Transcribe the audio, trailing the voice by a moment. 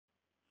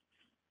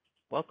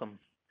Welcome.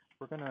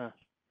 We're going to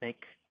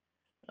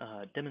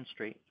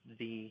demonstrate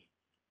the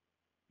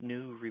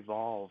new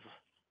Revolve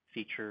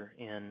feature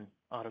in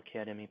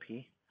AutoCAD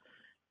MEP.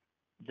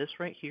 This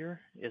right here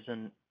is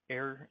an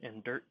air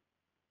and dirt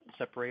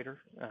separator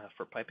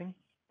for piping,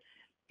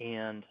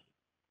 and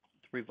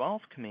the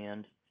Revolve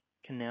command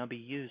can now be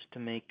used to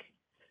make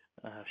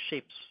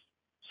shapes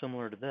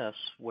similar to this,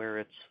 where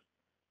it's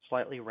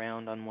slightly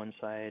round on one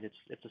side.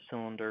 It's a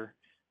cylinder.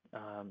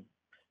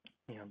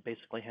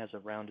 Basically has a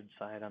rounded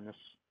side on this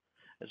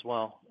as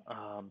well,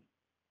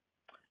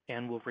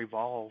 and will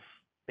revolve,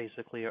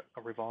 basically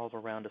revolve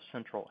around a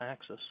central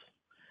axis.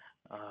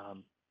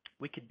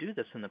 We could do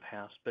this in the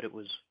past, but it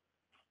was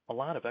a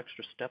lot of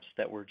extra steps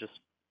that were just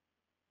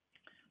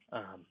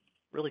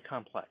really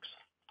complex.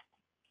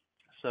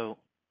 So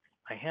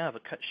I have a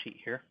cut sheet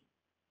here,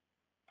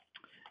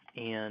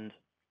 and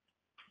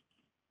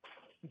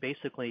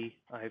basically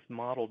I've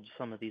modeled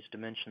some of these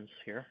dimensions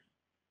here,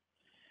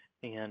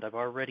 and I've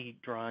already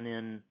drawn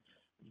in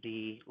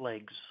the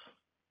legs,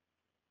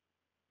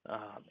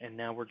 and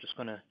now we're just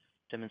going to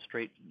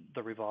demonstrate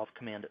the Revolve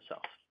command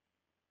itself.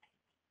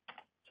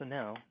 So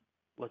now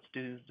let's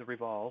do the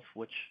Revolve,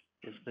 which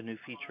is the new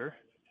feature.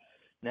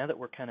 Now that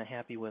we're kind of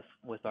happy with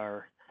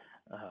our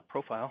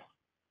profile,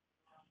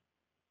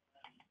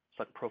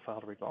 select Profile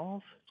to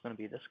Revolve. It's going to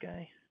be this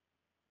guy.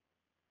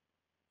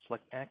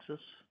 Select Axis.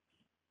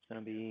 It's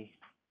going to be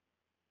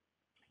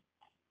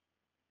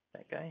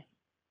that guy.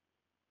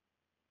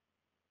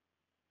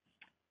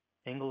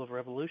 Angle of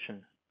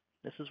revolution.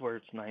 This is where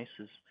it's nice,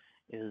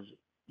 is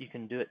you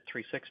can do it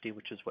 360,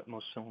 which is what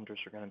most cylinders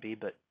are going to be,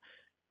 but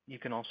you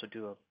can also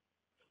do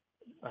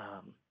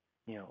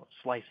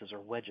slices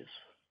or wedges.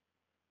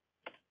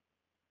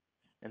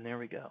 And there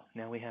we go.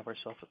 Now we have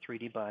ourselves a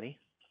 3D body.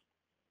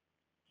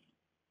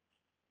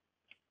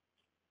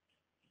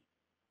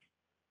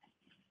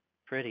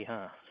 Pretty,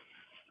 huh?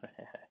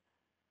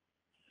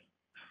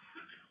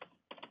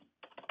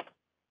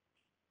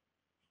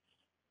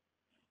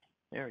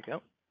 There we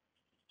go.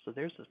 So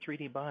there's the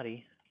 3D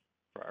body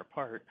for our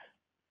part.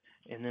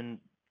 And then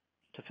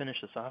to finish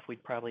this off,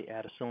 we'd probably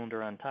add a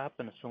cylinder on top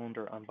and a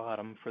cylinder on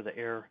bottom for the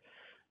air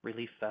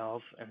relief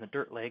valve and the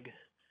dirt leg,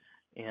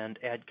 and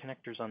add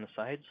connectors on the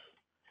sides.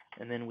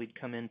 And then we'd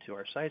come into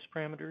our size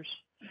parameters,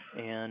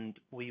 and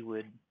we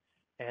would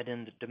add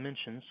in the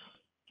dimensions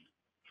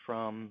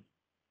from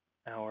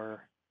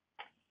our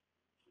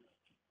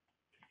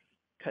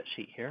cut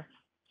sheet here.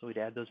 So we'd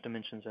add those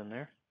dimensions in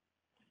there,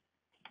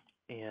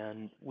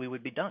 and we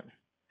would be done.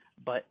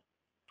 But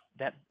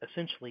that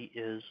essentially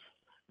is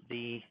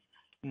the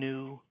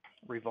new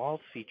Revolve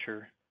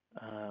feature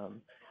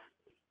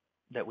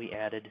that we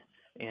added,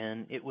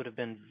 and it would have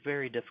been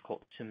very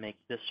difficult to make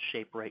this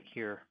shape right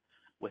here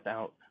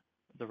without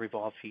the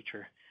Revolve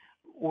feature,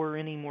 or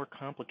any more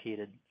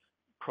complicated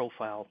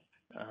profile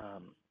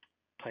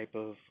type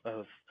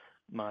of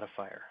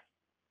modifier.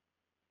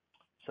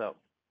 So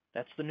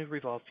that's the new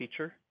Revolve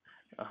feature.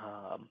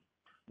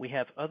 We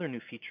have other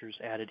new features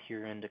added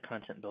here into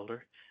Content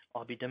Builder.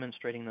 I'll be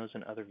demonstrating those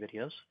in other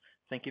videos.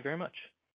 Thank you very much.